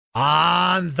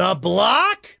On the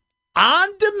block, on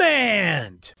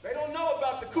demand. They don't know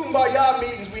about the Kumbaya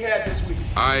meetings we had this week.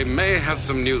 I may have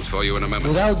some news for you in a moment.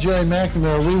 Without Jerry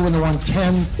McNamara, we wouldn't have won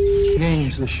 10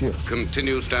 games this year.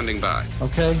 Continue standing by.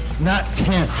 Okay? Not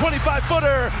 10.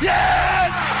 25-footer.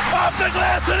 Yes! Off the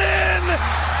glass and in!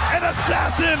 An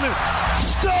assassin!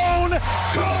 Stone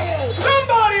Cold!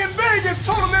 Somebody in Vegas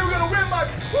told them they were going to win by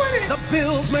 20. The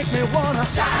Bills make me wanna.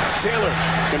 Taylor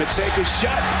gonna take a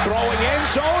shot, throwing end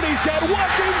zone. He's got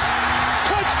Watkins.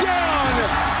 Touchdown!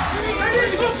 They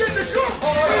didn't look into your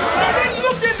heart. They didn't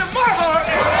look into my heart.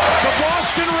 The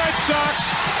Boston Red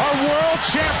Sox are world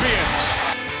champions.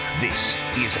 This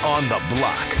is On the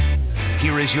Block.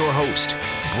 Here is your host,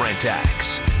 Brent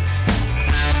Axe.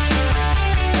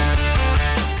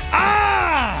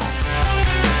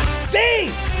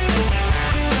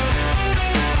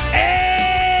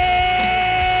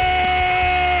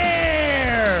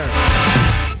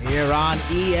 Here on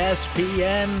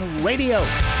ESPN Radio,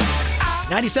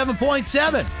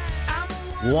 97.7,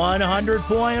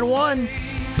 100.1,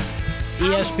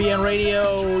 ESPN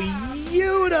Radio,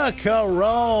 Utica,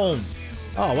 Rome.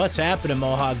 Oh, what's happening,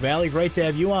 Mohawk Valley? Great to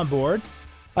have you on board.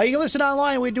 You can listen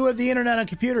online. We do have the internet on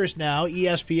computers now,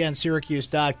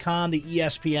 ESPNSyracuse.com. The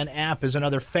ESPN app is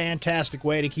another fantastic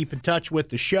way to keep in touch with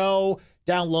the show.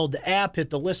 Download the app,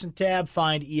 hit the listen tab,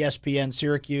 find ESPN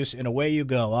Syracuse, and away you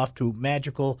go, off to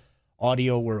magical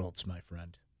audio worlds, my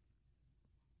friend.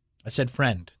 I said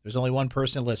friend. There's only one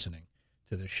person listening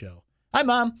to this show. Hi,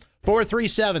 Mom.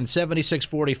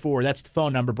 437-7644. That's the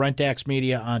phone number. Brent Axe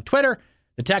Media on Twitter.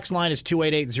 The text line is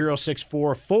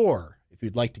 288-0644 if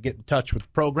you'd like to get in touch with the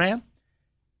program.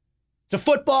 It's a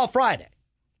football Friday.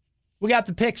 We got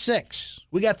the Pick Six.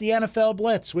 We got the NFL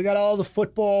Blitz. We got all the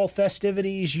football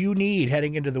festivities you need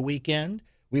heading into the weekend.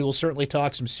 We will certainly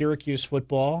talk some Syracuse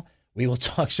football. We will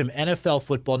talk some NFL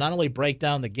football, not only break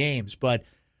down the games, but,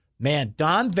 man,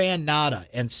 Don Van Natta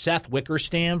and Seth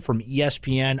Wickerstam from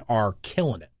ESPN are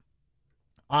killing it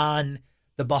on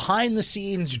the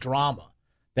behind-the-scenes drama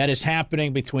that is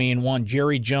happening between one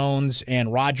Jerry Jones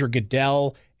and Roger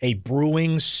Goodell, a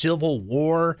brewing civil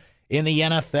war in the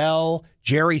NFL.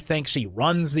 Jerry thinks he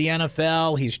runs the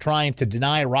NFL. He's trying to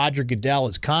deny Roger Goodell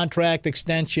his contract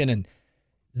extension, and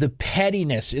the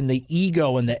pettiness and the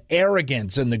ego and the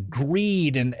arrogance and the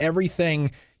greed and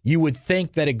everything you would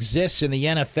think that exists in the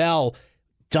NFL.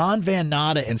 Don Van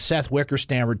Natta and Seth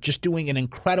Wickerstam are just doing an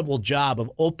incredible job of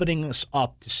opening us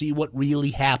up to see what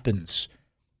really happens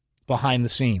behind the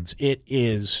scenes. It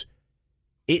is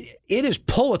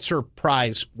Pulitzer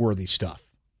Prize worthy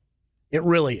stuff. It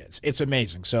really is. It's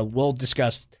amazing. So we'll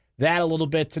discuss that a little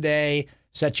bit today,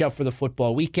 set you up for the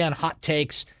football weekend, hot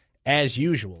takes as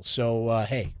usual. So,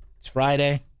 hey, it's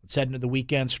Friday. Let's head into the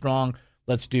weekend strong.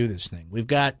 Let's do this thing. We've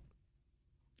got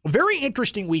a very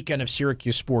interesting weekend of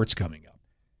Syracuse sports coming up.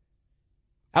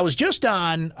 I was just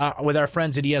on with our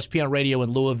friends at ESPN Radio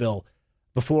in Louisville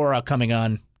before coming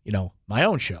on, my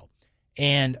own show.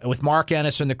 And with Mark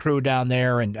Ennis and the crew down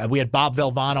there, and we had Bob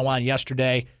Valvano on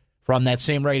yesterday from that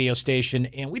same radio station,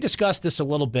 and we discussed this a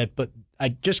little bit, but I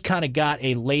just kind of got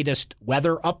a latest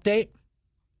weather update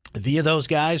via those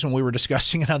guys when we were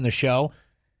discussing it on the show.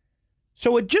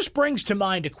 So it just brings to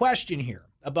mind a question here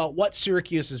about what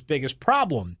Syracuse's biggest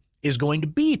problem is going to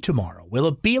be tomorrow. Will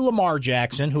it be Lamar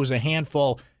Jackson, who's a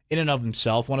handful in and of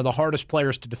himself, one of the hardest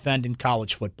players to defend in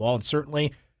college football, and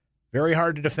certainly very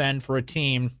hard to defend for a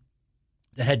team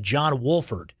that had John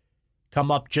Wolford come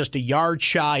up just a yard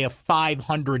shy of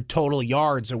 500 total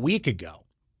yards a week ago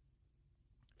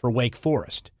for Wake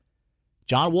Forest.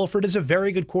 John Wolford is a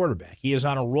very good quarterback. He is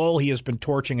on a roll. He has been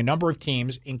torching a number of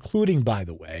teams, including, by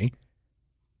the way,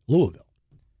 Louisville.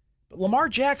 But Lamar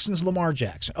Jackson's Lamar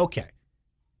Jackson. Okay.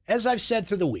 As I've said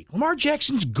through the week, Lamar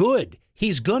Jackson's good.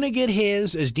 He's going to get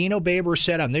his, as Dino Baber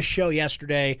said on this show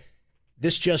yesterday,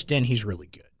 this just in, he's really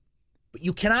good. But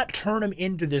you cannot turn him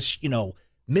into this,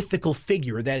 mythical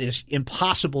figure that is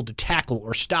impossible to tackle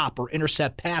or stop or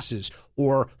intercept passes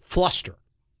or fluster.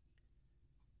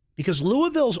 Because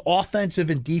Louisville's offensive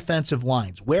and defensive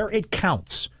lines, where it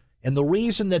counts, and the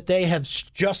reason that they have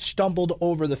just stumbled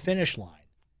over the finish line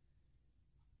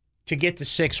to get to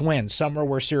 6 wins, somewhere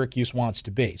where Syracuse wants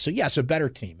to be. So, yes, a better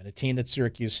team, and a team that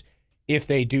Syracuse, if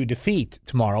they do defeat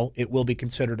tomorrow, it will be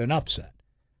considered an upset.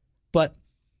 But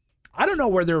I don't know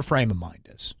where their frame of mind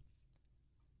is.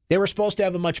 They were supposed to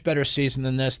have a much better season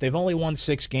than this. They've only won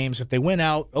 6 games. If they win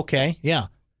out, okay, yeah,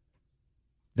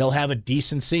 they'll have a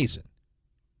decent season.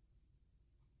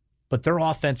 But their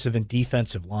offensive and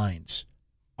defensive lines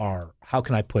are, how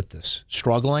can I put this,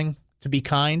 struggling, to be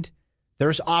kind.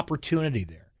 There's opportunity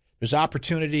there. There's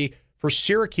opportunity for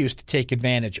Syracuse to take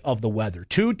advantage of the weather.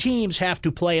 Two teams have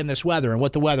to play in this weather, and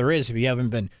what the weather is, if you haven't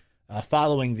been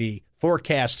following the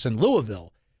forecasts in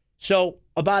Louisville. So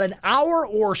about an hour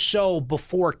or so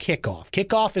before kickoff.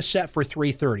 Kickoff is set for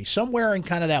 3:30, somewhere in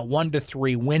kind of that 1 to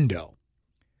 3 window.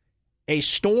 A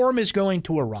storm is going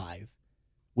to arrive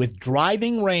with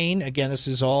driving rain. Again, this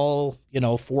is all,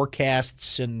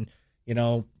 forecasts and,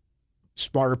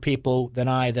 smarter people than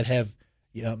I that have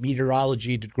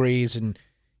meteorology degrees and,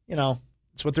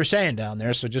 it's what they're saying down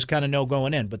there. So just kind of know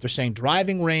going in. But they're saying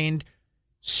driving rain,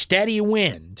 steady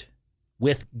wind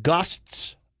with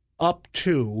gusts up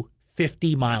to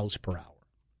 50 miles per hour.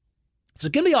 So it's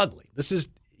going to be ugly. This is,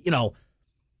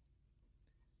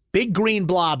 big green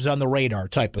blobs on the radar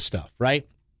type of stuff, right?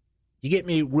 You get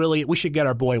me really, we should get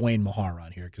our boy Wayne Mahar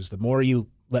on here because the more you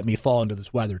let me fall into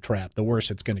this weather trap, the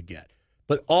worse it's going to get.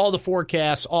 But all the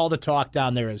forecasts, all the talk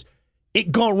down there is,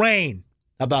 it gonna rain.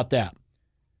 How about that?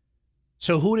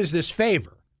 So who does this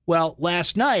favor? Well,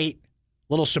 last night,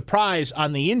 little surprise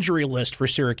on the injury list for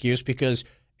Syracuse because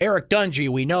Eric Dungy,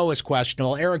 we know, is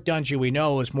questionable. Eric Dungy, we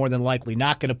know, is more than likely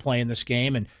not going to play in this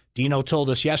game. And Dino told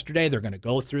us yesterday they're going to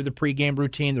go through the pregame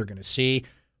routine. They're going to see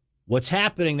what's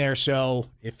happening there.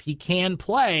 So if he can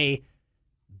play,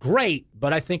 great.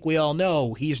 But I think we all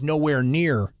know he's nowhere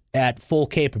near at full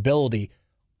capability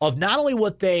of not only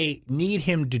what they need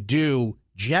him to do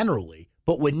generally,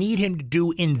 but would need him to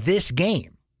do in this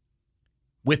game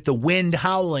with the wind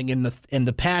howling and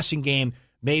the passing game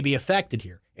may be affected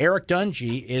here. Eric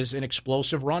Dungy is an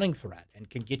explosive running threat and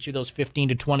can get you those 15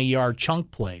 to 20-yard chunk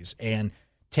plays and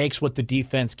takes what the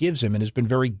defense gives him and has been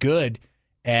very good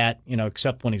at,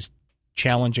 except when he's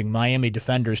challenging Miami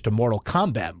defenders to Mortal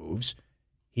Kombat moves.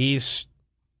 He's,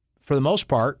 for the most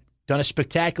part, done a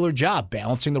spectacular job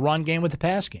balancing the run game with the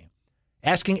pass game.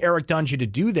 Asking Eric Dungy to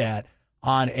do that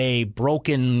on a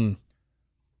broken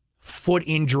foot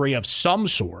injury of some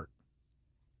sort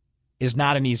is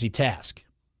not an easy task.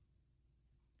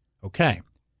 Okay.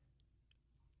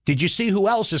 Did you see who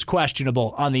else is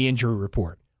questionable on the injury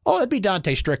report? Oh, that'd be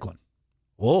Dante Strickland.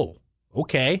 Oh,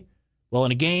 okay. Well,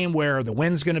 in a game where the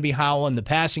wind's going to be howling, the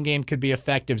passing game could be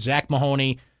effective, Zach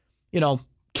Mahoney,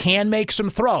 can make some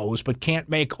throws, but can't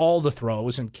make all the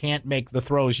throws and can't make the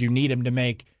throws you need him to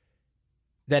make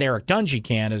that Eric Dungy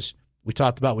can, as we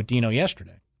talked about with Dino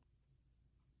yesterday.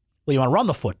 Well, you want to run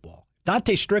the football.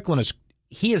 Dante Strickland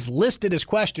is listed as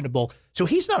questionable, so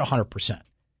he's not 100%.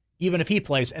 Even if he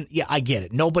plays, and yeah, I get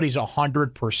it. Nobody's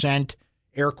 100%,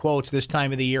 air quotes, this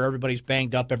time of the year. Everybody's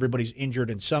banged up. Everybody's injured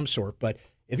in some sort. But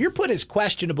if you're put as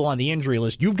questionable on the injury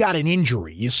list, you've got an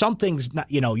injury. Something's not,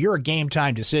 you're a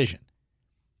game-time decision.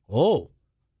 Oh.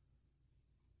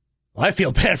 Well, I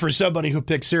feel bad for somebody who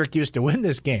picked Syracuse to win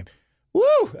this game. Woo!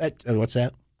 What's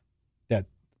that?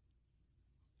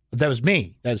 That was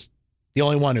me. That's the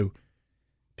only one who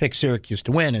picked Syracuse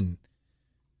to win in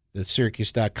the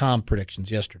Syracuse.com predictions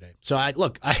yesterday. So, I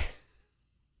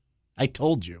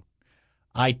told you.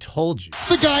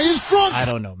 The guy is drunk. I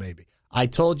don't know, maybe. I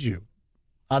told you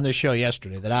on the show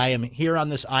yesterday that I am here on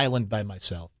this island by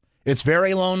myself. It's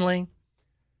very lonely.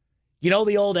 You know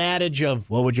the old adage of,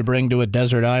 what would you bring to a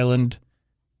desert island?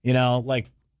 I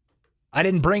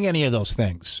didn't bring any of those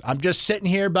things. I'm just sitting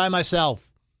here by myself,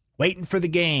 waiting for the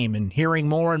game and hearing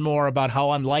more and more about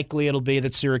how unlikely it'll be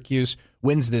that Syracuse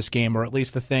wins this game, or at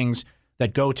least the things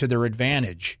that go to their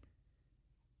advantage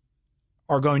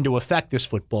are going to affect this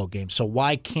football game. So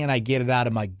why can't I get it out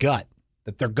of my gut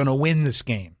that they're going to win this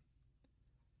game?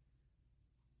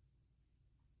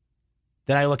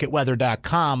 Then I look at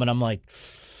weather.com and I'm like,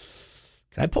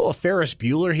 can I pull a Ferris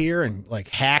Bueller here and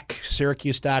hack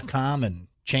Syracuse.com and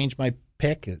change my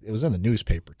pick? It was in the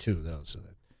newspaper too, though, so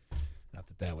not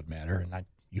that that would matter. And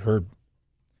you heard,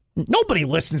 nobody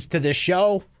listens to this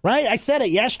show, right? I said it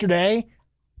yesterday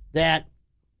that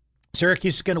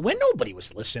Syracuse is going to win. Nobody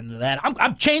was listening to that.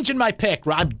 I'm changing my pick.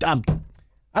 I don't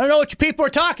know what you people are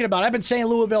talking about. I've been saying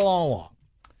Louisville all along.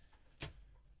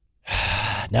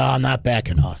 No, I'm not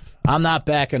backing off. I'm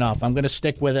going to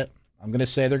stick with it. I'm going to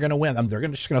say they're going to win. They're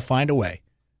just going to find a way.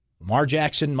 Lamar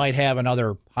Jackson might have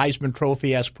another Heisman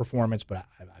Trophy-esque performance, but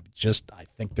I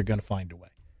think they're going to find a way.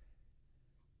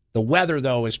 The weather,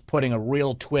 though, is putting a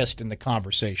real twist in the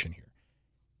conversation here.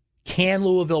 Can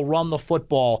Louisville run the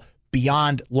football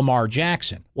beyond Lamar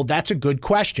Jackson? Well, that's a good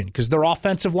question because their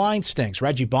offensive line stinks.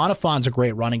 Reggie Bonifon's a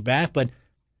great running back, but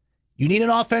you need an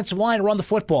offensive line to run the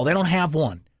football. They don't have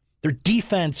one. Their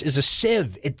defense is a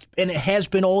sieve, and it has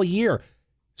been all year.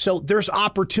 So there's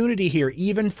opportunity here,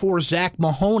 even for Zach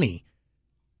Mahoney,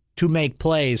 to make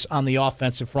plays on the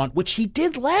offensive front, which he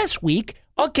did last week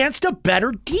against a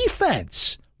better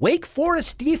defense. Wake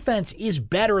Forest defense is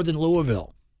better than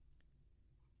Louisville.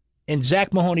 And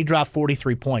Zach Mahoney dropped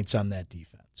 43 points on that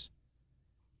defense.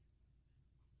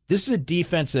 This is a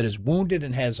defense that is wounded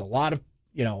and has a lot of,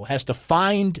 has to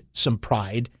find some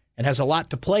pride and has a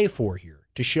lot to play for here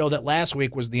to show that last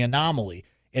week was the anomaly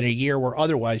in a year where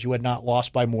otherwise you had not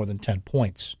lost by more than 10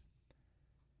 points.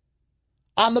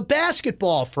 On the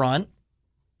basketball front,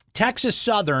 Texas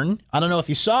Southern, I don't know if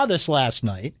you saw this last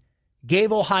night,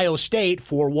 gave Ohio State,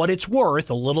 for what it's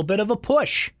worth, a little bit of a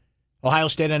push. Ohio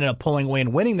State ended up pulling away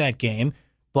and winning that game,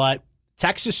 but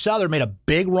Texas Southern made a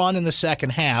big run in the second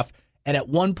half, and at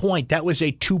one point that was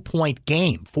a 2-point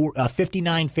game,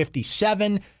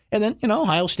 59-57, and then,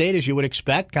 Ohio State, as you would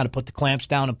expect, kind of put the clamps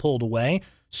down and pulled away.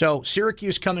 So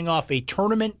Syracuse coming off a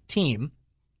tournament team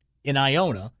in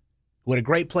Iona, who had a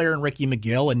great player in Ricky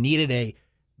McGill and needed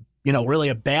really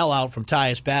a bailout from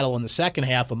Tyus Battle in the second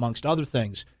half, amongst other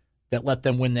things that let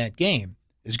them win that game,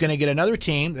 is going to get another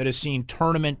team that has seen a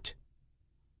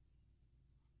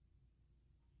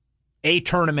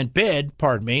tournament bid,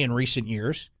 in recent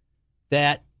years,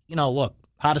 that, look,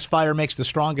 hottest fire makes the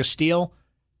strongest steel.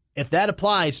 If that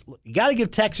applies, you got to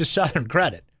give Texas Southern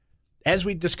credit. As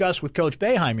we discussed with Coach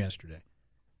Boeheim yesterday,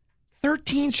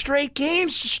 13 straight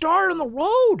games to start on the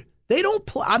road. They don't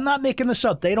play, I'm not making this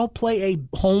up, they don't play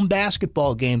a home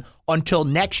basketball game until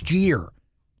next year.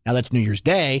 Now, that's New Year's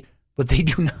Day, but they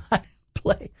do not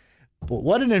play. But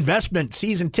what an investment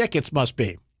season tickets must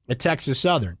be at Texas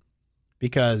Southern,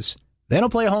 because they don't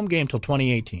play a home game until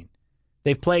 2018.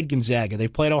 They've played Gonzaga.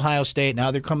 They've played Ohio State.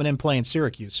 Now they're coming in playing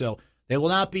Syracuse. So they will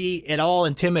not be at all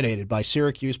intimidated by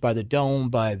Syracuse, by the Dome,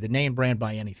 by the name brand,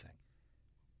 by anything.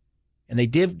 And they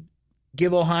did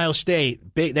give Ohio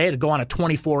State, they had to go on a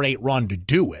 24-8 run to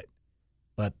do it.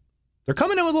 But they're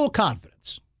coming in with a little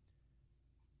confidence.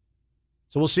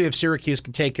 So we'll see if Syracuse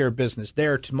can take care of business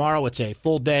there. Tomorrow it's a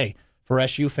full day for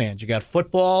SU fans. You got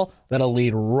football that'll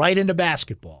lead right into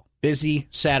basketball. Busy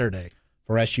Saturday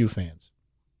for SU fans.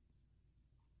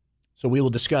 So we will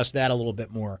discuss that a little bit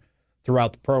more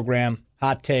throughout the program.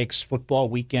 Hot takes, football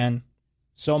weekend,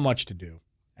 so much to do.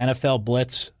 NFL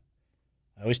Blitz.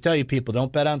 I always tell you people,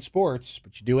 don't bet on sports,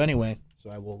 but you do anyway. So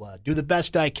I will do the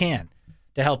best I can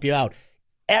to help you out.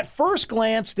 At first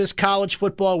glance, this college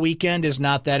football weekend is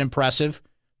not that impressive,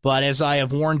 but as I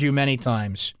have warned you many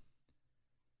times,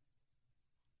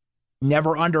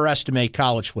 never underestimate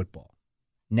college football.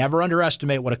 Never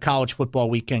underestimate what a college football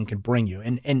weekend can bring you.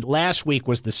 And last week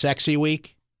was the sexy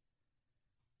week.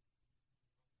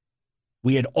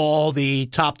 We had all the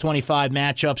top 25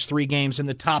 matchups, 3 games in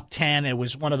the top 10. It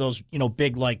was one of those,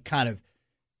 big, kind of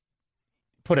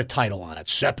put a title on it,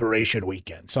 separation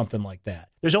weekend, something like that.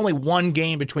 There's only one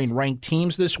game between ranked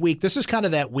teams this week. This is kind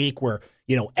of that week where,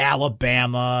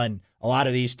 Alabama and a lot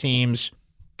of these teams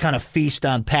kind of feast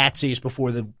on patsies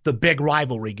before the big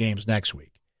rivalry games next week.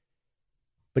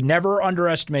 But never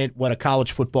underestimate what a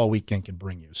college football weekend can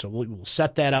bring you. So we'll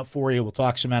set that up for you. We'll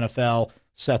talk some NFL,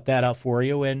 set that up for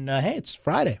you. And, hey, it's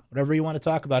Friday. Whatever you want to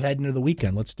talk about heading into the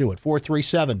weekend, let's do it.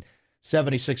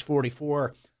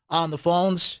 437-7644 on the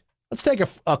phones. Let's take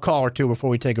a call or two before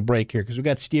we take a break here, because we've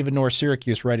got Steve in North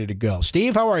Syracuse ready to go.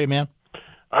 Steve, how are you, man?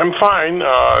 I'm fine.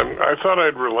 I thought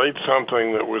I'd relate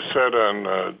something that was said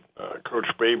on Coach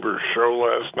Baber's show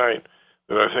last night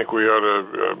that I think we ought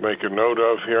to make a note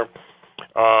of here.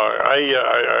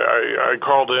 I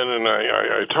called in and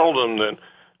I told him that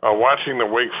watching the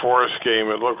Wake Forest game,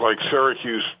 it looked like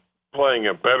Syracuse playing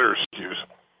a better Syracuse.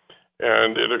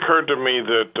 And it occurred to me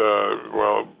that,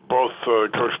 both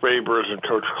Coach Babers and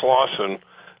Coach Clausen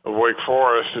of Wake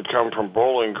Forest had come from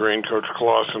Bowling Green. Coach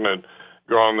Clausen had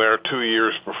gone there 2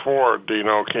 years before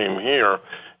Dino came here,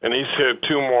 and he's had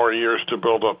 2 more years to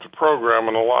build up the program,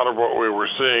 and a lot of what we were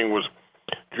seeing was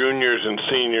juniors and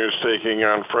seniors taking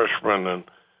on freshmen and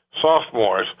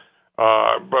sophomores.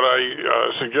 But I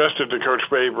suggested to Coach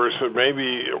Babers that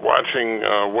maybe watching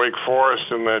Wake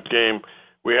Forest in that game,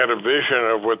 we had a vision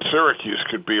of what Syracuse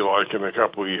could be like in a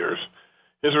couple of years.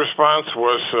 His response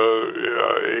was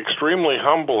extremely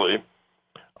humbly,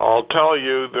 I'll tell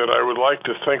you that I would like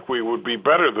to think we would be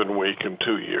better than Wake in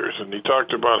 2 years. And he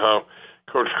talked about how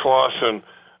Coach Clausen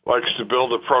likes to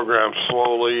build a program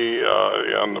slowly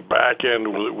on the back end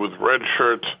with red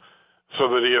shirts so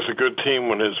that he has a good team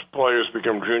when his players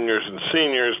become juniors and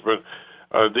seniors. But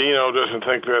Dino doesn't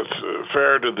think that's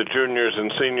fair to the juniors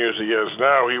and seniors he has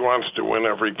now. He wants to win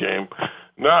every game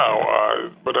now.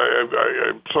 But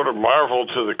I sort of marvel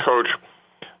to the coach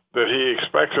that he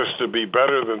expects us to be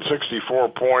better than 64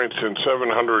 points and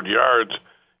 700 yards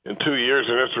in 2 years.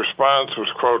 And his response was,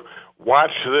 quote,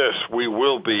 "Watch this, we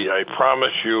will be. I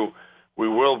promise you we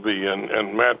will be."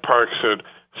 And Matt Park said,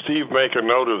 Steve make a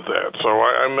note of that. So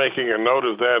I'm making a note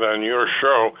of that on your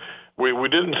show. We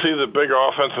didn't see the big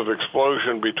offensive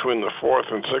explosion between the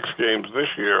 4th and 6th games this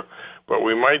year, but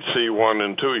we might see one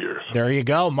in 2 years. There you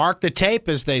go. Mark the tape,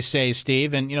 as they say,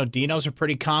 Steve. And, Dino's a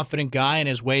pretty confident guy in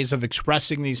his ways of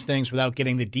expressing these things without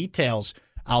getting the details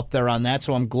out there on that.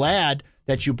 So I'm glad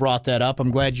that you brought that up. I'm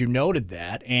glad you noted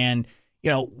that. And,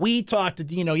 we talked to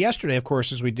Dino yesterday, of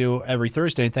course, as we do every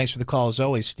Thursday. And thanks for the call, as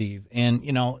always, Steve. And,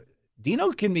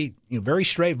 Dino can be very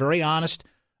straight, very honest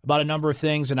about a number of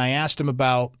things. And I asked him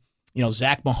about,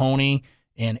 Zach Mahoney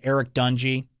and Eric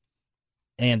Dungy.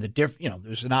 And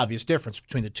there's an obvious difference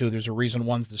between the two. There's a reason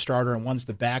one's the starter and one's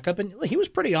the backup. And he was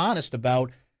pretty honest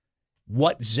about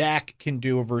what Zach can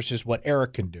do versus what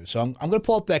Eric can do. So I'm going to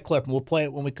pull up that clip, and we'll play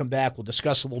it when we come back. We'll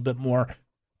discuss a little bit more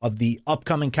of the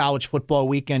upcoming college football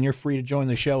weekend. You're free to join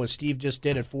the show, as Steve just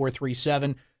did, at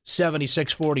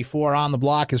 437-7644. On the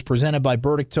Block is presented by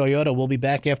Burdick Toyota. We'll be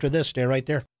back after this. Stay right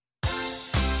there.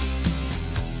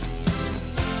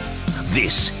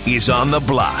 This is On the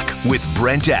Block with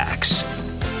Brent Axe.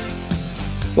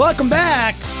 Welcome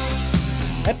back.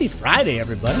 Happy Friday,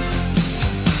 everybody.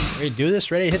 Ready to do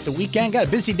this? Ready to hit the weekend? Got a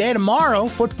busy day tomorrow.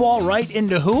 Football right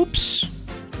into hoops.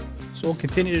 So we'll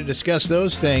continue to discuss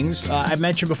those things. I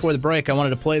mentioned before the break I wanted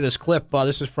to play this clip.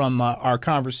 This is from our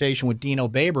conversation with Dino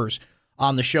Babers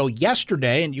on the show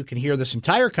yesterday, and you can hear this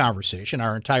entire conversation,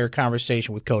 our entire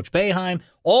conversation with Coach Boeheim,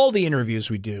 all the interviews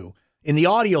we do in the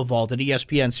audio vault at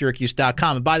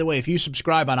ESPNSyracuse.com. And by the way, if you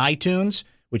subscribe on iTunes,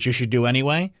 which you should do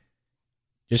anyway,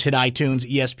 just hit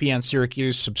iTunes, ESPN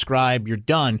Syracuse, subscribe, you're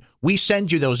done. We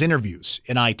send you those interviews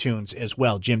in iTunes as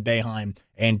well, Jim Boeheim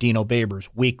and Dino Babers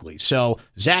weekly. So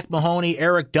Zach Mahoney,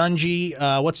 Eric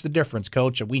Dungy, what's the difference,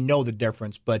 Coach? We know the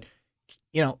difference, but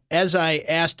as I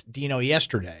asked Dino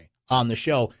yesterday on the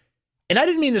show, and I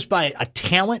didn't mean this by a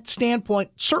talent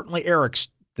standpoint, certainly Eric's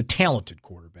the talented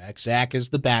quarterback. Zach is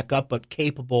the backup, but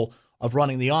capable of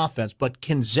running the offense. But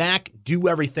can Zach do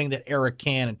everything that Eric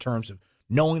can in terms of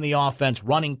knowing the offense,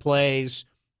 running plays,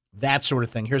 that sort of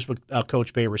thing? Here's what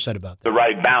Coach Baber said about that. The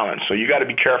right balance. So you got to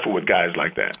be careful with guys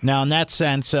like that. Now, in that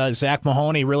sense, Zach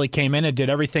Mahoney really came in and did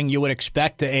everything you would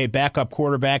expect a backup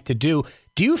quarterback to do.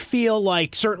 Do you feel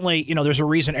like, certainly, there's a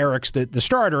reason Eric's the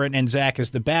starter and Zach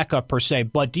is the backup per se,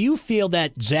 but do you feel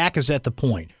that Zach is at the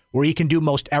point where he can do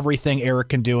most everything Eric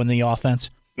can do in the offense?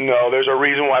 No, there's a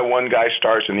reason why one guy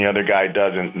starts and the other guy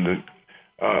doesn't.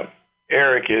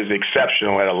 Eric is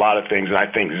exceptional at a lot of things, and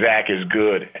I think Zach is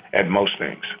good at most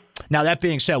things. Now, that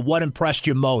being said, what impressed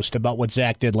you most about what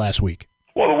Zach did last week?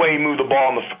 Well, the way he moved the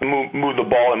ball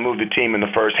and moved the team in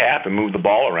the first half and moved the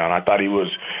ball around. I thought he was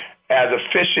as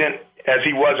efficient as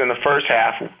he was in the first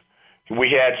half.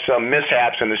 We had some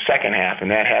mishaps in the second half,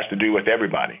 and that has to do with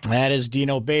everybody. That is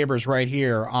Dino Babers right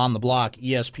here on the Block,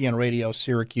 ESPN Radio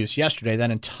Syracuse yesterday.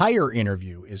 That entire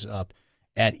interview is up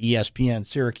at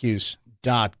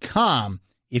ESPNSyracuse.com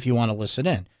if you want to listen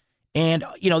in. And,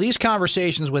 these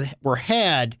conversations were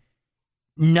had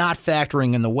not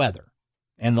factoring in the weather.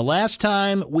 And the last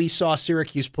time we saw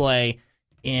Syracuse play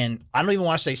in, I don't even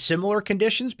want to say similar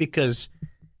conditions, because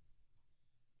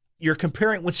you're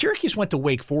comparing, when Syracuse went to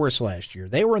Wake Forest last year,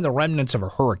 they were in the remnants of a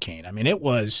hurricane. I mean, it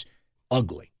was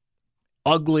ugly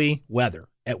weather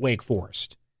at Wake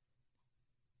Forest.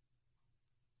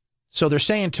 So they're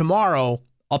saying tomorrow,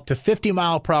 up to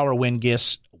 50-mile-per-hour wind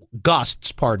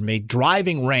gusts,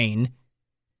 driving rain,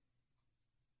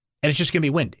 and it's just going to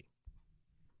be windy.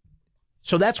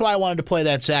 So that's why I wanted to play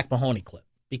that Zach Mahoney clip,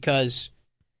 because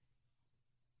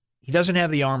he doesn't have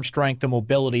the arm strength, the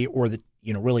mobility, or the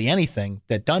really anything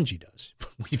that Dungy does.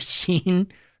 We've seen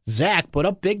Zach put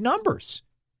up big numbers,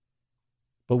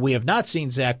 but we have not seen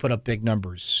Zach put up big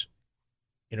numbers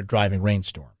in a driving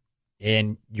rainstorm.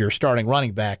 And your starting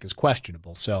running back is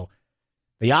questionable. So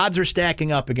the odds are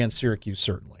stacking up against Syracuse,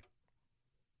 certainly.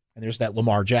 And there's that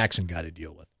Lamar Jackson guy to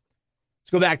deal with. Let's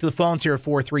go back to the phones here at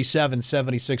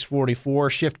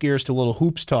 437-7644. Shift gears to a little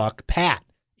hoops talk. Pat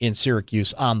in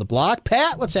Syracuse on the Block.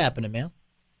 Pat, what's happening, man?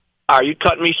 Are you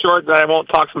cutting me short that I won't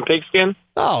talk some pigskin?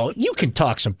 Oh, you can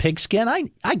talk some pigskin. I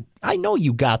know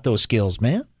you got those skills,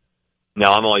 man.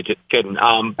 No, I'm only just kidding.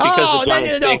 No,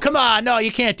 come on. No,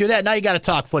 you can't do that. Now you got to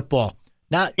talk football.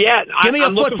 Now, yeah, give me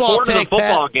I'm a football looking forward take, to the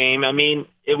football Pat. game. I mean,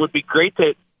 it would be great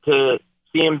to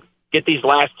see him get these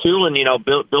last two and,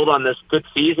 build on this good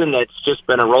season that's just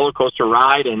been a roller coaster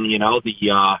ride. And, the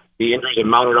injuries have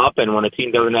mounted up. And when a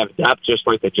team doesn't have depth, just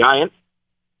like the Giants,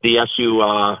 the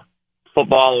SU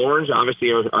football Orange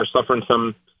obviously are suffering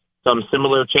some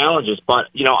similar challenges. But,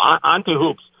 on to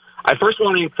hoops. I first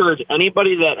want to encourage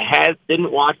anybody that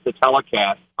didn't watch the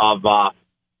telecast of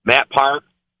Matt Park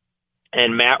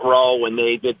and Matt Rowe, when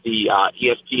they did the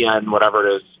ESPN, whatever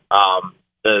it is,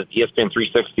 the ESPN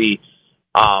 360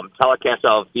 telecast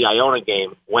of the Iona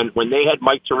game, when they had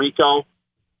Mike Tirico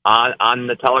on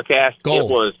the telecast,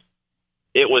 gold.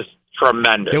 It was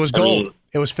tremendous. It was gold. I mean,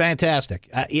 it was fantastic.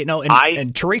 And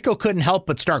Tirico couldn't help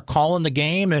but start calling the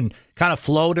game and kind of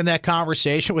flowed in that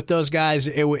conversation with those guys.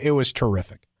 It was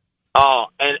terrific. Oh,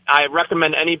 and I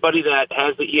recommend anybody that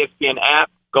has the ESPN app,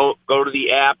 go to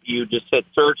the app. You just hit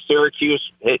search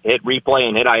Syracuse, hit replay,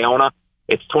 and hit Iona.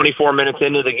 It's 24 minutes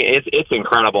into the game. It's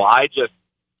incredible.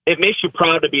 It makes you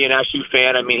proud to be an SU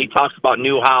fan. I mean, he talks about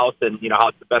Newhouse and how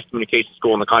it's the best communication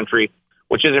school in the country,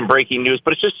 which isn't breaking news,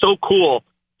 but it's just so cool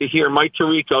to hear Mike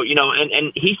Tirico.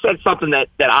 And he said something that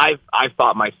I've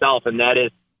thought myself, and that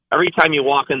is every time you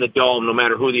walk in the Dome, no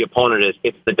matter who the opponent is,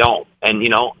 it's the Dome. And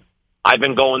I've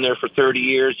been going there for 30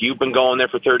 years. You've been going there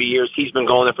for 30 years. He's been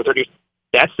going there for 30 years.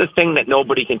 That's the thing that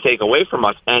nobody can take away from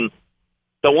us. And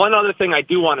the one other thing I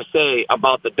do want to say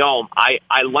about the Dome,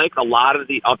 I like a lot of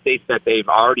the updates that they've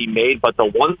already made, but the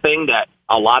one thing that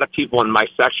a lot of people in my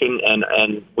section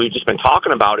and we've just been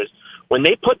talking about is when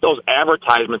they put those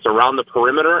advertisements around the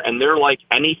perimeter and they're like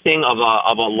anything of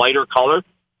a lighter color,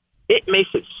 it makes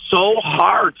it so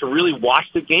hard to really watch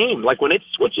the game. Like when it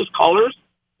switches colors,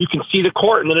 you can see the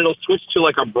court, and then it'll switch to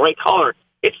like a bright color.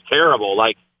 It's terrible.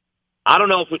 Like, I don't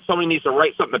know if somebody needs to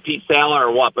write something to Pete Sala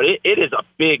or what, but it is a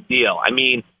big deal. I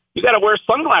mean, you got to wear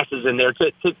sunglasses in there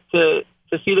to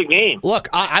see the game. Look,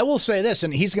 I will say this,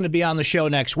 and he's going to be on the show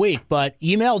next week, but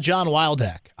email John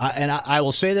Wildeck. And I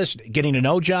will say this, getting to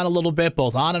know John a little bit,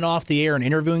 both on and off the air and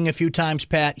interviewing a few times,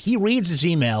 Pat, he reads his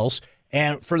emails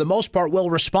and for the most part will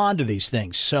respond to these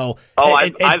things. So,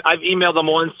 I've emailed him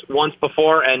once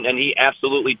before, and he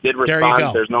absolutely did respond. There you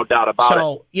go. There's no doubt about it.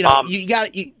 So, you got.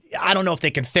 I don't know if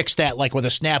they can fix that like with a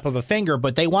snap of a finger,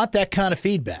 but they want that kind of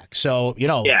feedback. So,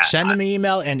 send them an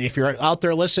email, and if you're out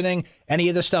there listening, any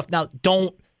of this stuff, now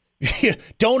don't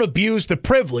abuse the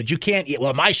privilege. You can't.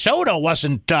 Well, my soda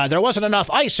wasn't. There wasn't enough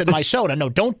ice in my soda. No,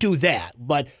 don't do that.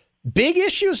 But big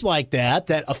issues like that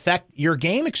affect your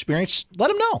game experience, let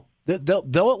them know.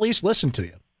 They'll at least listen to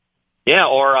you. Yeah,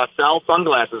 or sell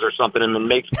sunglasses or something and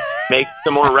make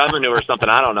some more revenue or something.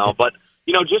 I don't know, but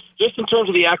just in terms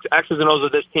of the X's and O's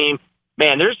of this team,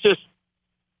 man, there's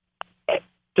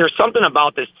something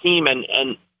about this team, and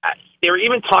they were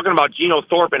even talking about Geno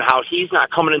Thorpe and how he's not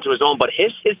coming into his own, but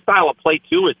his style of play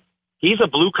too is he's a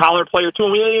blue collar player too,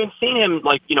 and we haven't even seen him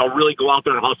really go out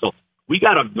there and hustle. We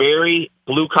got a very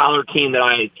blue collar team that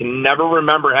I can never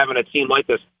remember having a team like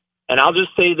this. And I'll just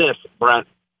say this, Brent.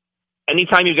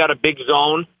 Anytime you got a big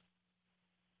zone,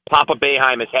 Papa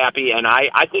Boeheim is happy, and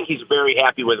I think he's very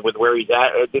happy with where he's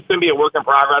at. It's going to be a work in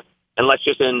progress, and let's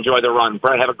just enjoy the run.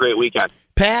 Brent, have a great weekend.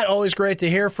 Pat, always great to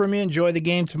hear from you. Enjoy the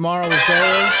game tomorrow as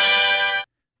always.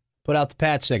 Put out the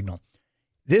Pat signal.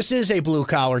 This is a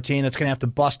blue-collar team that's going to have to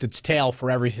bust its tail for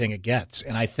everything it gets,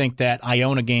 and I think that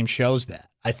Iona game shows that.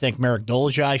 I think Marek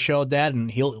Dolezaj showed that,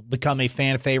 and he'll become a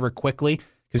fan favorite quickly.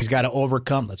 Because he's got to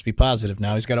overcome. Let's be positive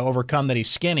now. He's got to overcome that he's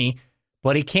skinny,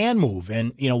 but he can move.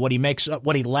 And what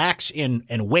he lacks in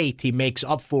weight, he makes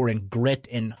up for in grit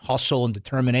and hustle and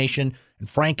determination. And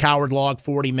Frank Howard logged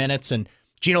 40 minutes. And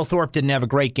Geno Thorpe didn't have a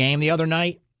great game the other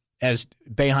night, as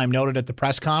Boeheim noted at the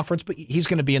press conference. But he's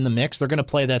going to be in the mix. They're going to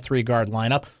play that 3-guard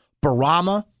lineup.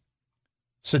 Barama,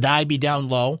 Sadaibi down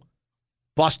low,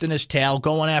 busting his tail,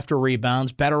 going after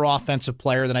rebounds. Better offensive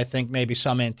player than I think maybe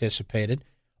some anticipated.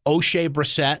 O'Shea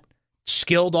Brissett,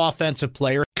 skilled offensive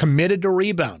player, committed to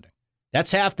rebounding.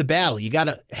 That's half the battle. You got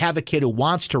to have a kid who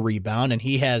wants to rebound, and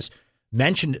he has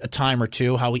mentioned a time or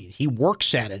two how he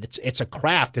works at it. It's a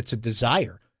craft. It's a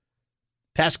desire.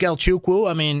 Pascal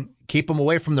Chukwu, keep him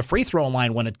away from the free throw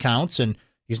line when it counts, and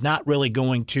he's not really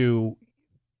going to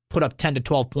put up 10 to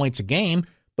 12 points a game,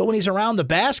 but when he's around the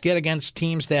basket against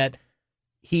teams that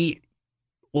he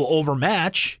will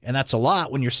overmatch, and that's a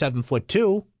lot when you're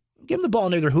 7'2", give him the ball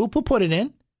near their hoop. He'll put it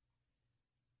in.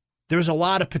 There's a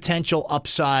lot of potential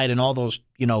upside and all those,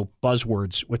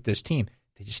 buzzwords with this team.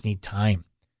 They just need time.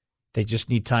 They just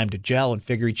need time to gel and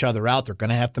figure each other out. They're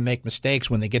going to have to make mistakes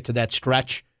when they get to that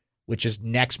stretch, which is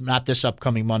next, not this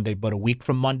upcoming Monday, but a week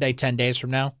from Monday, 10 days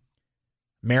from now.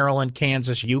 Maryland,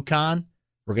 Kansas, UConn.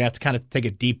 We're going to have to kind of take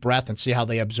a deep breath and see how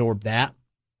they absorb that.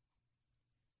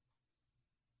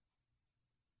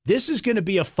 This is going to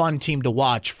be a fun team to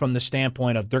watch from the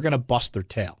standpoint of they're going to bust their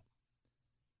tail.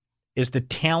 Is the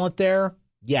talent there?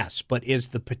 Yes. But is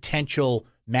the potential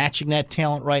matching that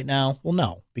talent right now? Well,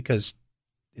 no, because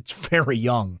it's very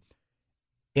young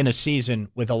in a season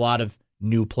with a lot of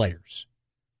new players.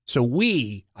 So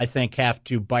we, I think, have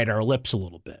to bite our lips a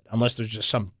little bit, unless there's just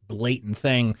some blatant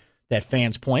thing that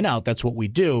fans point out. That's what we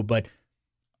do. But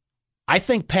I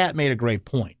think Pat made a great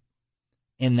point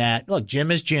in that, look,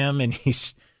 Jim is Jim, and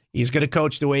he's going to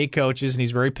coach the way he coaches, and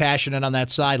he's very passionate on that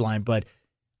sideline. But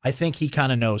I think he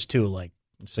kind of knows, too, like,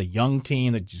 it's a young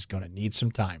team that's just going to need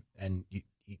some time. And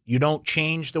you don't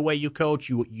change the way you coach.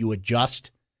 You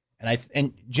adjust.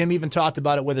 And Jim even talked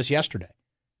about it with us yesterday,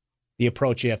 the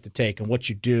approach you have to take and what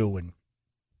you do. And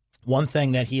one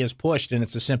thing that he has pushed, and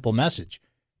it's a simple message,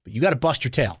 but you got to bust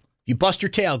your tail. If you bust your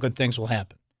tail, good things will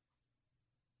happen.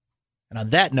 And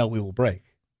on that note, we will break.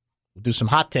 We'll do some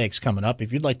hot takes coming up.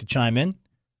 If you'd like to chime in,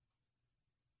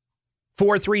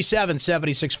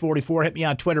 437-7644. Hit me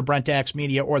on Twitter, Brent Axe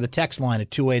Media, or the text line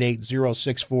at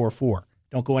 288-0644.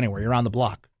 Don't go anywhere. You're on the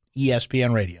block.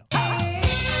 ESPN Radio.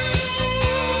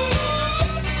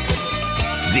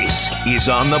 This is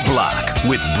On the Block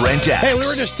with Brent Axe. Hey, we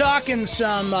were just talking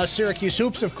some Syracuse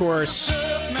hoops, of course.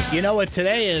 You know what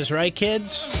today is, right,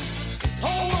 kids?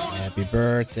 Happy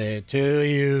birthday to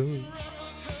you.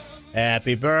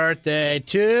 Happy birthday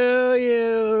to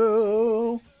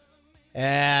you.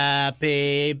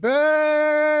 Happy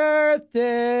birthday,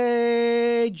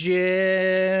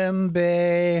 Jim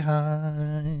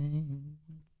Boeheim.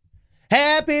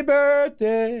 Happy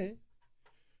birthday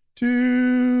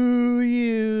to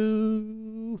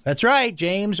you. That's right,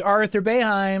 James Arthur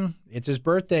Boeheim. It's his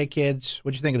birthday, kids.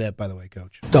 What'd you think of that, by the way,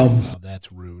 Coach? Dumb. Oh, that's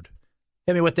rude.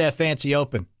 Hit me with that fancy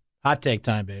open. Hot take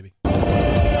time, baby.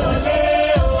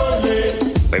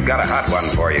 We've got a hot one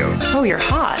for you. Oh, you're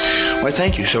hot. Why,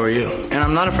 thank you. So are you. And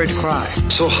I'm not afraid to cry.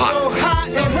 So hot.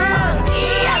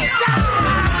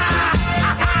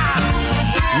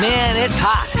 Man, it's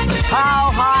hot.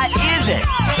 How hot is it?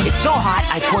 It's so hot,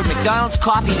 I poured McDonald's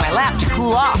coffee in my lap to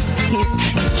cool off.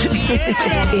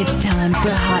 It's time for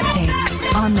Hot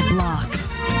Takes on the Block.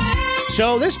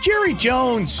 So this Jerry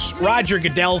Jones, Roger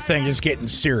Goodell thing is getting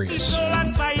serious.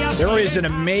 There is an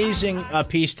amazing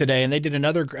piece today, and they did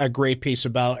another great piece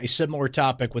about a similar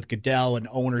topic with Goodell and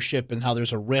ownership and how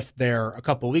there's a rift there a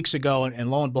couple of weeks ago,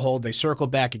 and lo and behold, they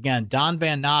circled back again. Don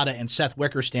Van Natta and Seth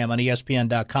Wickerstam on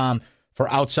ESPN.com for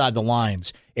Outside the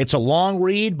Lines. It's a long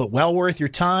read, but well worth your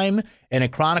time, and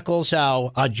it chronicles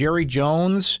how Jerry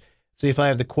Jones, see if I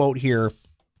have the quote here,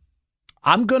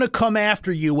 "I'm going to come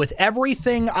after you with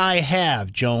everything I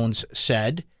have," Jones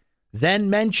said, then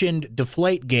mentioned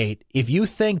Deflategate. "If you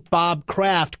think Bob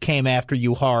Kraft came after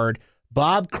you hard,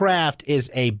 Bob Kraft is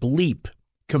a bleep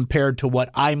compared to what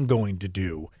I'm going to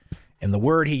do." And the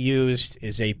word he used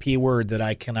is a P word that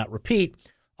I cannot repeat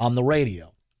on the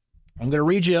radio. I'm going to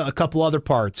read you a couple other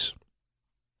parts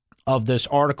of this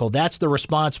article. That's the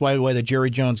response, by the way, that Jerry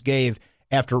Jones gave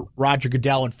after Roger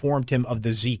Goodell informed him of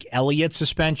the Zeke Elliott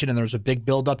suspension, and there was a big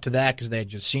buildup to that because they had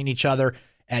just seen each other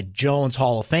at Jones'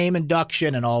 Hall of Fame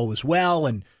induction, and all was well.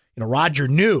 And Roger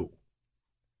knew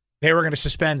they were going to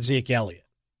suspend Zeke Elliott.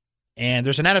 And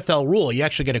there's an NFL rule. You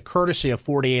actually get a courtesy of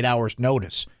 48 hours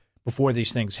notice before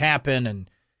these things happen. And,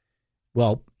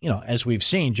 well, as we've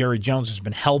seen, Jerry Jones has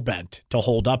been hell-bent to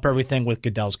hold up everything with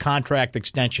Goodell's contract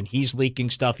extension. He's leaking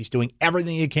stuff. He's doing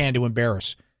everything he can to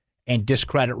embarrass and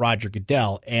discredit Roger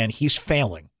Goodell, and he's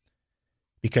failing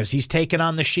because he's taken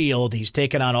on the shield. He's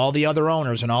taken on all the other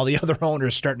owners, and all the other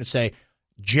owners starting to say,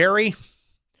 "Jerry,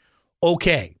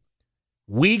 okay,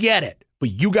 we get it, but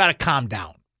you got to calm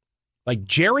down." Like,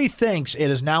 Jerry thinks it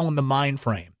is now in the mind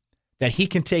frame that he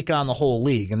can take on the whole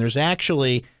league, and there's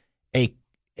actually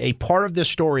a part of this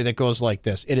story that goes like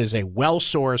this. It is a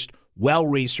well-sourced,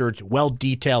 well-researched,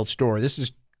 well-detailed story. This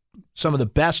is some of the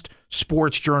best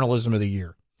sports journalism of the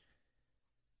year.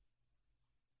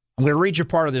 I'm going to read you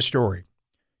part of this story.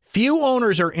 Few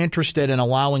owners are interested in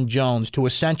allowing Jones to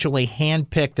essentially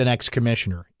handpick the next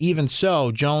commissioner. Even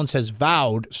so, Jones has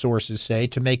vowed, sources say,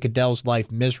 to make Goodell's life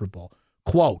miserable.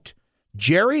 Quote,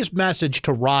 "Jerry's message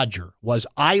to Roger was,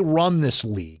 'I run this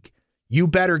league. You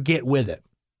better get with it.'"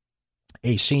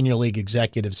 A senior league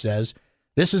executive says,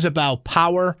 "This is about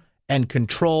power and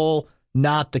control,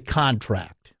 not the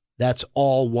contract. That's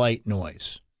all white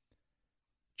noise."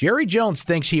 Jerry Jones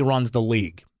thinks he runs the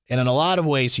league. And in a lot of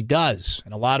ways, he does.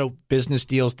 And a lot of business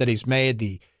deals that he's made,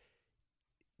 the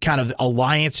kind of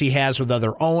alliance he has with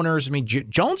other owners. I mean,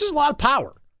 Jones has a lot of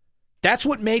power. That's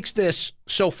what makes this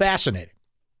so fascinating,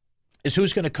 is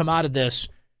who's going to come out of this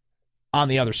on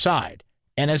the other side.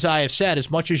 And as I have said, as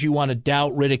much as you want to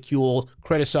doubt, ridicule,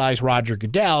 criticize Roger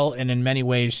Goodell, and in many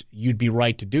ways you'd be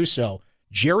right to do so,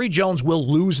 Jerry Jones will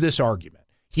lose this argument.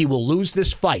 He will lose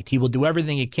this fight. He will do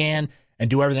everything he can and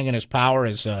do everything in his power,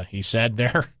 as he said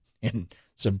there, in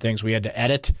some things we had to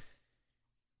edit,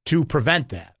 to prevent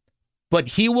that. But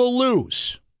he will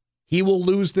lose. He will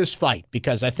lose this fight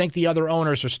because I think the other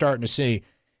owners are starting to see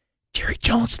Jerry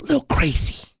Jones, a little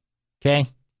crazy. Okay?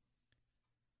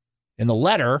 In the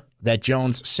letter that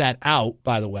Jones sent out,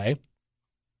 by the way,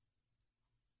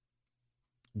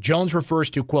 Jones refers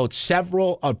to, quote,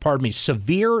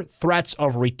 severe threats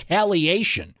of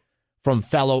retaliation from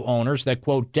fellow owners that,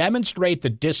 quote, demonstrate the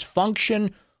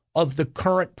dysfunction of the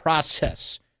current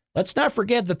process. Let's not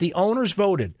forget that the owners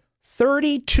voted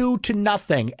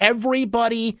 32-0.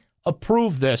 Everybody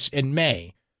approved this in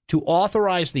May to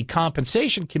authorize the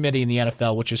compensation committee in the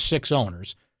NFL, which is 6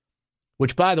 owners,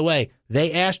 which, by the way,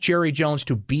 they asked Jerry Jones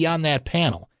to be on that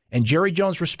panel. And Jerry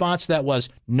Jones' response to that was,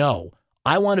 no,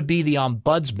 I want to be the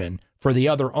ombudsman for the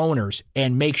other owners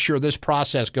and make sure this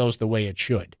process goes the way it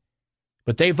should.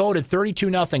 But they voted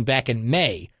 32-0 back in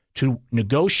May to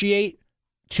negotiate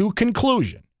to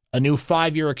conclusion a new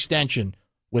 5-year extension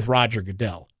with Roger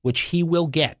Goodell, which he will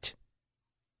get.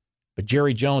 But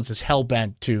Jerry Jones is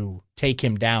hell-bent to take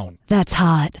him down. That's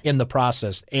hot. In the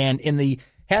process. And in the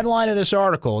headline of this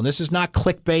article, and this is not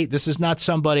clickbait, this is not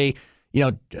somebody,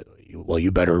 well,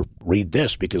 you better read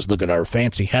this because look at our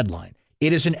fancy headline.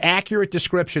 It is an accurate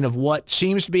description of what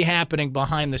seems to be happening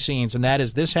behind the scenes, and that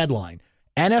is this headline: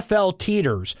 NFL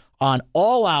teeters on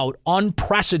all-out,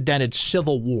 unprecedented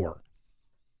civil war.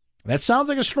 That sounds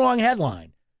like a strong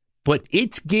headline, but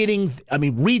it's getting,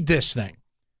 read this thing.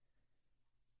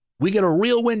 We get a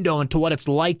real window into what it's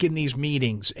like in these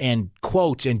meetings and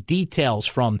quotes and details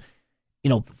from,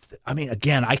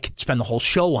 again, I could spend the whole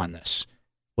show on this.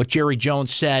 What Jerry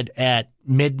Jones said at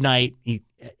midnight,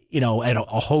 at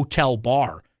a hotel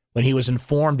bar when he was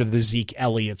informed of the Zeke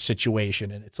Elliott situation.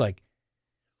 And it's like,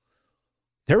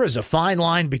 there is a fine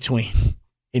line between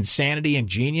insanity and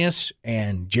genius,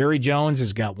 and Jerry Jones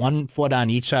has got one foot on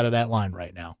each side of that line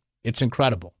right now. It's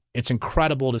incredible. It's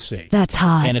incredible to see. That's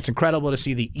hot. And it's incredible to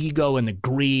see the ego and the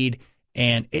greed,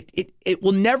 and it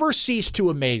will never cease to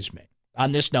amaze me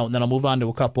on this note, and then I'll move on to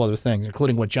a couple other things,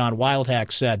 including what John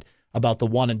Wildhack said about the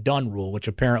one-and-done rule, which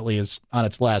apparently is on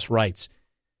its last rites.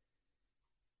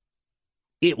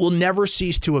 It will never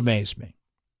cease to amaze me,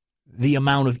 the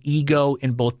amount of ego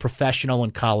in both professional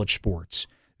and college sports,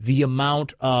 the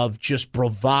amount of just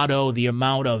bravado, the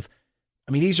amount of,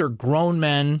 these are grown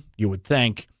men, you would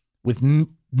think, with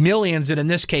millions, and in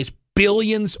this case,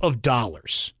 billions of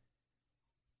dollars.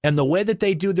 And the way that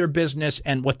they do their business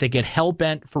and what they get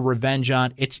hell-bent for revenge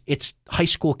on, it's high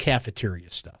school cafeteria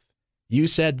stuff. You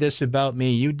said this about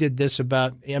me. You did this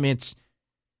about, it's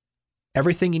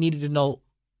everything you needed to know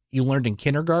you learned in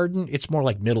kindergarten. It's more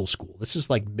like middle school. This is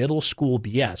like middle school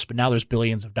BS, but now there's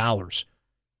billions of dollars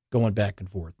going back and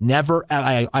forth. Never,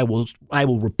 I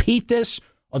will repeat this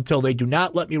until they do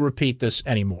not let me repeat this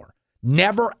anymore.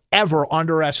 Never, ever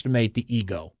underestimate the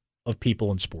ego of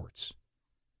people in sports.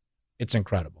 It's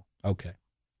incredible. Okay.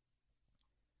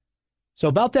 So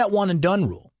about that one-and-done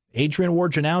rule, Adrian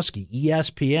Wojnarowski,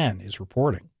 ESPN, is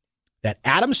reporting that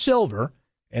Adam Silver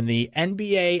and the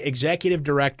NBA executive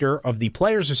director of the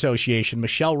Players Association,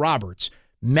 Michelle Roberts,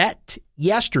 met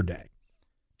yesterday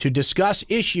to discuss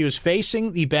issues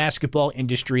facing the basketball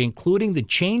industry, including the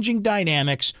changing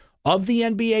dynamics of the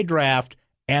NBA draft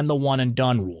and the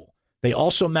one-and-done rule. They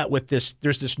also met with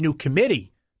there's this new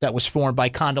committee that was formed by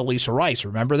Condoleezza Rice.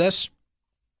 Remember this?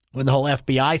 When the whole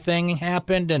FBI thing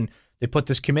happened and they put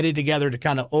this committee together to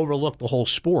kind of overlook the whole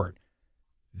sport.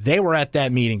 They were at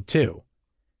that meeting too.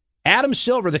 Adam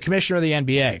Silver, the commissioner of the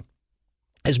NBA,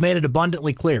 has made it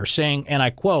abundantly clear, saying, and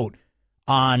I quote,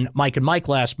 on Mike and Mike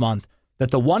last month, that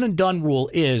the one-and-done rule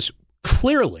is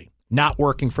clearly not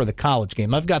working for the college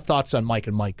game. I've got thoughts on Mike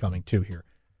and Mike coming too here,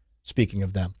 speaking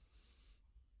of them,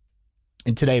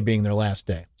 and today being their last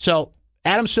day. So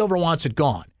Adam Silver wants it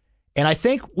gone. And I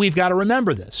think we've got to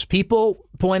remember this. People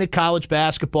point at college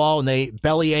basketball and they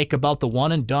bellyache about the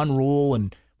one-and-done rule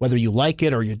and whether you like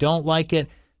it or you don't like it.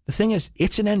 The thing is,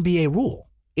 it's an NBA rule.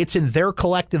 It's in their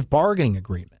collective bargaining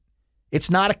agreement. It's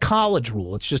not a college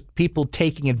rule. It's just people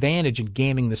taking advantage and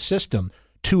gaming the system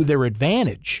to their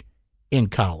advantage in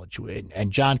college.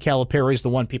 And John Calipari is the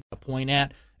one people point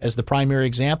at as the primary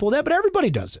example of that, but everybody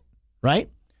does it, right?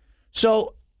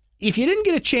 So if you didn't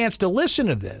get a chance to listen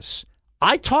to this,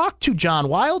 I talked to John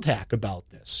Wildhack about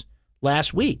this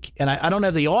last week, and I don't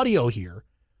have the audio here,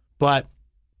 but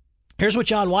here's what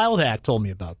John Wildhack told me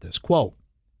about this. Quote,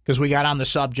 because we got on the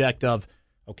subject of,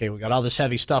 okay, we got all this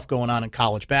heavy stuff going on in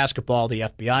college basketball, the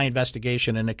FBI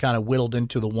investigation, and it kind of whittled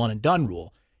into the one-and-done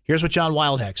rule. Here's what John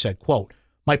Wildhack said, quote,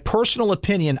 my personal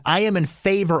opinion, I am in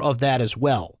favor of that as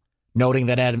well, noting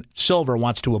that Adam Silver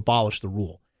wants to abolish the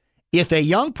rule. If a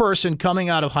young person coming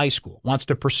out of high school wants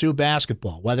to pursue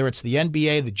basketball, whether it's the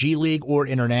NBA, the G League, or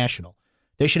international,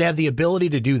 they should have the ability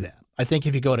to do that. I think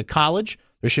if you go to college,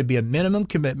 there should be a minimum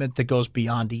commitment that goes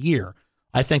beyond a year.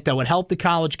 I think that would help the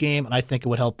college game, and I think it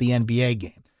would help the NBA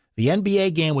game. The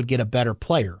NBA game would get a better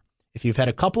player. If you've had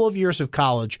a couple of years of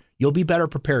college, you'll be better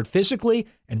prepared physically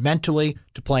and mentally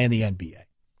to play in the NBA.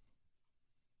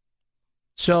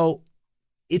 So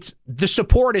the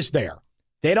support is there.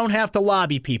 They don't have to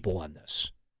lobby people on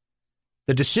this.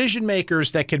 The decision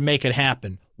makers that can make it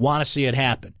happen want to see it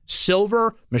happen.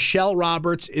 Silver, Michelle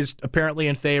Roberts is apparently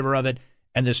in favor of it,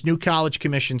 and this new college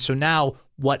commission. So now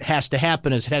what has to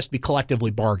happen is it has to be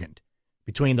collectively bargained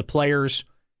between the players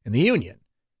and the union.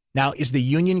 Now, is the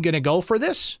union going to go for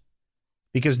this?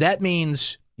 Because that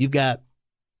means you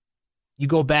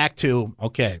go back to,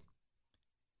 okay,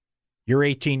 you're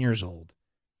 18 years old.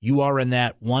 You are in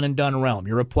that one and done realm.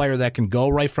 You're a player that can go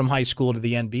right from high school to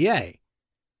the NBA.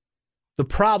 The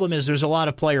problem is there's a lot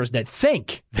of players that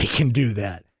think they can do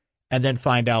that and then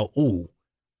find out, ooh,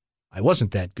 I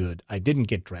wasn't that good. I didn't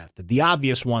get drafted. The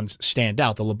obvious ones stand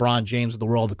out. The LeBron James of the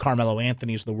world, the Carmelo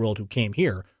Anthonys of the world who came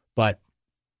here. But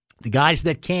the guys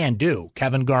that can do,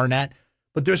 Kevin Garnett.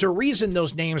 But there's a reason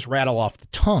those names rattle off the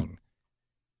tongue.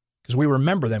 Because we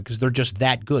remember them because they're just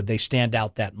that good. They stand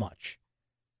out that much.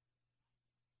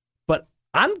 But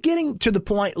I'm getting to the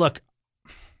point, look,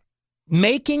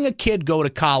 making a kid go to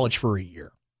college for a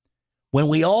year, when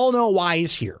we all know why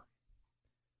he's here,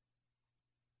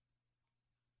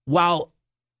 while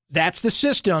that's the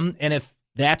system, and if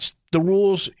that's the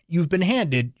rules you've been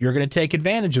handed, you're going to take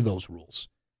advantage of those rules.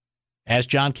 As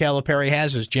John Calipari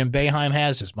has, as Jim Boeheim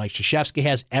has, as Mike Krzyzewski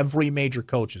has, every major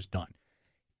coach has done.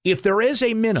 If there is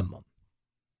a minimum,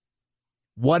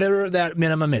 whatever that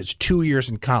minimum is, 2 years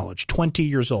in college, 20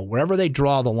 years old, wherever they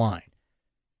draw the line,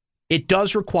 it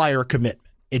does require a commitment.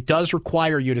 It does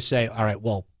require you to say, all right,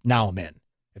 well, now I'm in.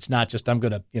 It's not just I'm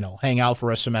going to, hang out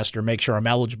for a semester, make sure I'm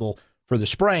eligible for the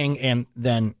spring, and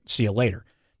then see you later.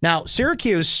 Now,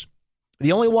 Syracuse,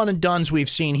 the only one and dones we've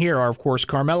seen here are, of course,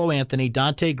 Carmelo Anthony,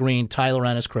 Dante Green, Tyler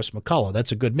Ennis, Chris McCullough.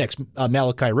 That's a good mix.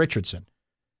 Malachi Richardson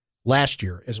last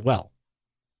year as well.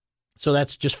 So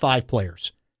that's just 5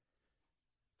 players.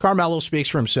 Carmelo speaks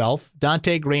for himself.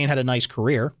 Dante Green had a nice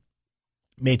career,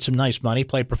 made some nice money,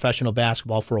 played professional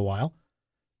basketball for a while.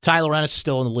 Tyler Ennis is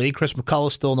still in the league. Chris McCullough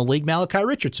is still in the league. Malachi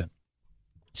Richardson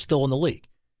still in the league.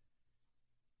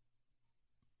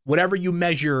 Whatever you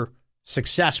measure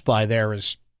success by there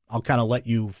is, I'll kind of let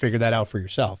you figure that out for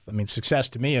yourself. I mean, success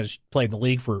to me is played in the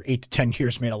league for 8 to 10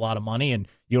 years, made a lot of money, and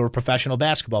you were a professional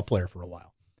basketball player for a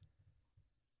while.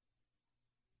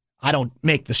 I don't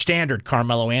make the standard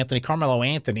Carmelo Anthony. Carmelo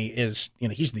Anthony is,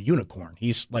 he's the unicorn.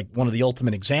 He's like one of the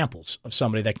ultimate examples of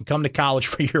somebody that can come to college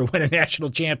for a year, win a national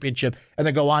championship, and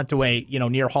then go on to a,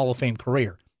 near Hall of Fame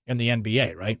career in the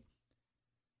NBA, right?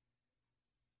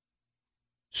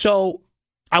 So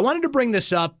I wanted to bring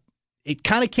this up. It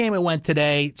kind of came and went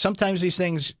today. Sometimes these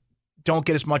things don't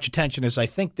get as much attention as I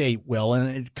think they will,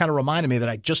 and it kind of reminded me that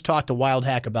I just talked to Wild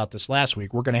Hack about this last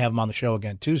week. We're going to have him on the show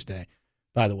again Tuesday,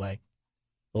 by the way.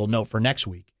 Little note for next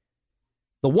week.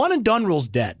 The one and done rule's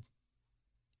dead.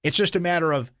 It's just a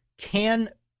matter of, can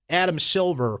Adam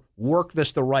Silver work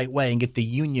this the right way and get the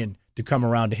union to come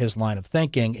around to his line of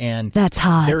thinking? And that's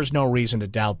hot. There's no reason to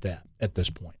doubt that at this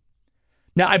point.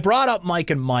 Now, I brought up Mike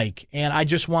and Mike, and I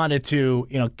just wanted to,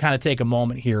 kind of take a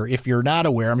moment here. If you're not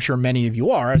aware, I'm sure many of you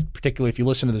are, particularly if you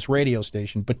listen to this radio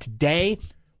station, but today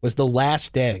was the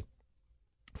last day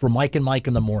for Mike and Mike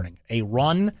in the Morning, a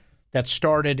run that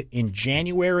started in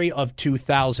January of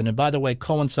 2000, and by the way,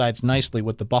 coincides nicely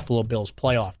with the Buffalo Bills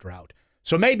playoff drought.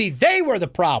 So maybe they were the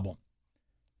problem.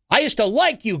 I used to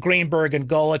like you, Greenberg and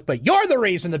Golick, but you're the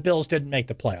reason the Bills didn't make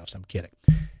the playoffs. I'm kidding.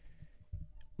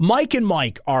 Mike and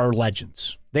Mike are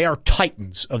legends. They are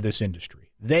titans of this industry.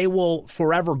 They will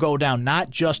forever go down not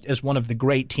just as one of the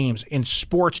great teams in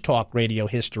sports talk radio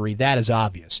history, that is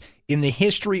obvious, in the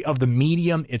history of the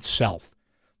medium itself.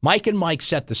 Mike and Mike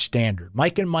set the standard.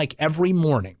 Mike and Mike every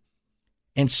morning.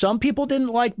 And some people didn't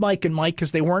like Mike and Mike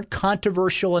because they weren't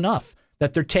controversial enough,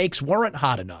 that their takes weren't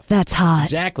hot enough. That's hot.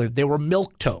 Exactly. They were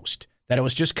milquetoast, that it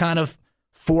was just kind of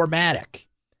formatic.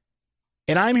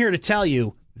 And I'm here to tell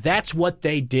you, that's what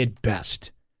they did best.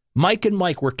 Mike and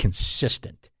Mike were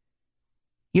consistent.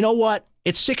 You know what?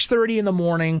 It's 6:30 in the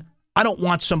morning. I don't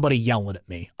want somebody yelling at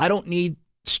me. I don't need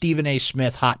Stephen A.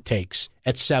 Smith hot takes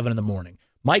at 7 in the morning.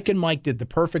 Mike and Mike did the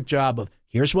perfect job of,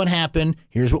 here's what happened,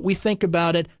 here's what we think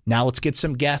about it, now let's get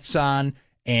some guests on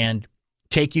and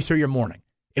take you through your morning.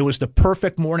 It was the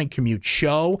perfect morning commute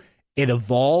show. It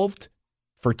evolved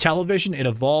for television. It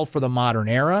evolved for the modern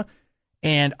era.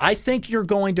 And I think you're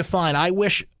going to find, I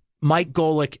wish Mike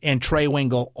Golick and Trey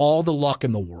Wingo all the luck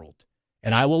in the world.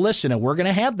 And I will listen, and we're going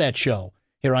to have that show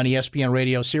here on ESPN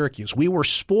Radio Syracuse. We were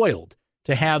spoiled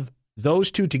to have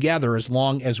those two together as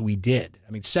long as we did.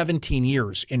 I mean, 17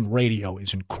 years in radio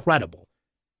is incredible.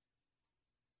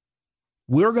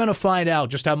 We're going to find out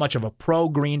just how much of a pro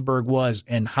Greenberg was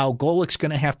and how Golick's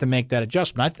going to have to make that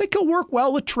adjustment. I think he'll work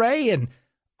well with Trey, and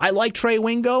I like Trey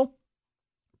Wingo,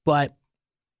 but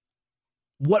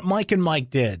what Mike and Mike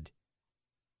did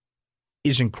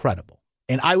is incredible.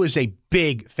 And I was a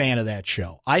big fan of that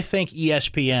show. I think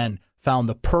ESPN found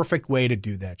the perfect way to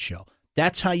do that show.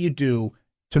 That's how you do,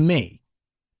 to me,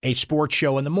 a sports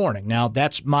show in the morning. Now,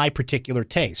 that's my particular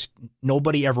taste.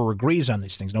 Nobody ever agrees on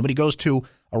these things. Nobody goes to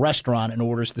a restaurant and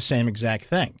orders the same exact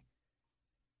thing.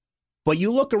 But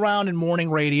you look around in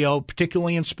morning radio,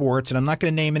 particularly in sports, and I'm not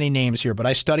going to name any names here, but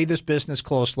I study this business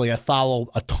closely. I follow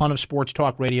a ton of sports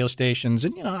talk radio stations,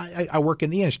 and I work in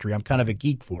the industry. I'm kind of a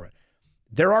geek for it.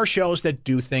 There are shows that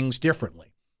do things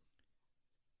differently.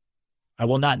 I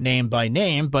will not name by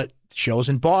name, but shows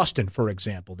in Boston, for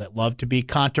example, that love to be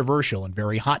controversial and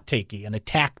very hot-takey and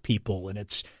attack people, and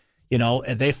it's,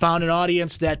 and they found an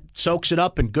audience that soaks it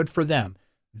up, and good for them.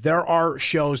 There are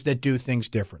shows that do things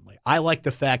differently. I like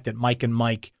the fact that Mike and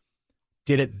Mike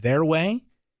did it their way,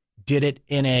 did it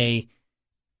in I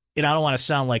don't want to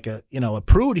sound like a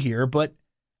prude here, but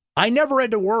I never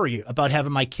had to worry about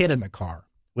having my kid in the car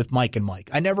with Mike and Mike.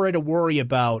 I never had to worry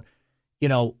about,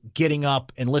 getting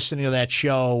up and listening to that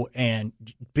show and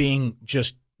being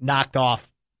just knocked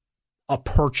off a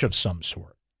perch of some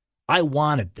sort. I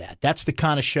wanted that. That's the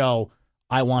kind of show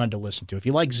I wanted to listen to. If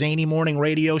you like zany morning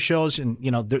radio shows and,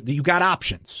 you got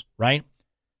options, right?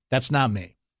 That's not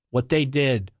me. What they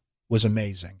did was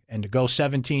amazing. And to go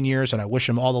 17 years, and I wish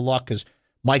him all the luck because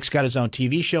Mike's got his own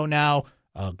TV show now.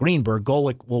 Greenberg,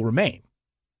 Golick will remain.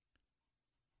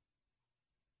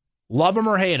 Love him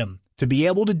or hate him, to be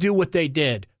able to do what they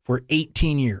did for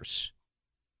 18 years.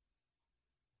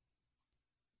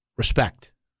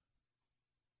 Respect.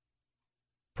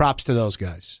 Props to those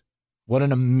guys. What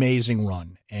an amazing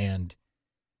run. And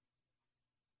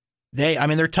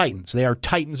they're titans. They are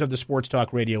titans of the sports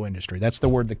talk radio industry. That's the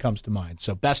word that comes to mind.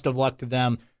 So best of luck to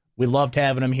them. We loved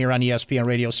having them here on ESPN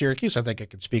Radio Syracuse. I think I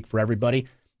could speak for everybody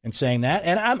in saying that.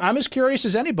 And I'm as curious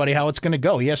as anybody how it's going to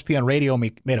go. ESPN Radio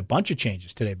made a bunch of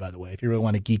changes today, by the way, if you really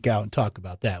want to geek out and talk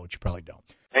about that, which you probably don't.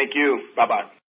 Thank you. Bye-bye.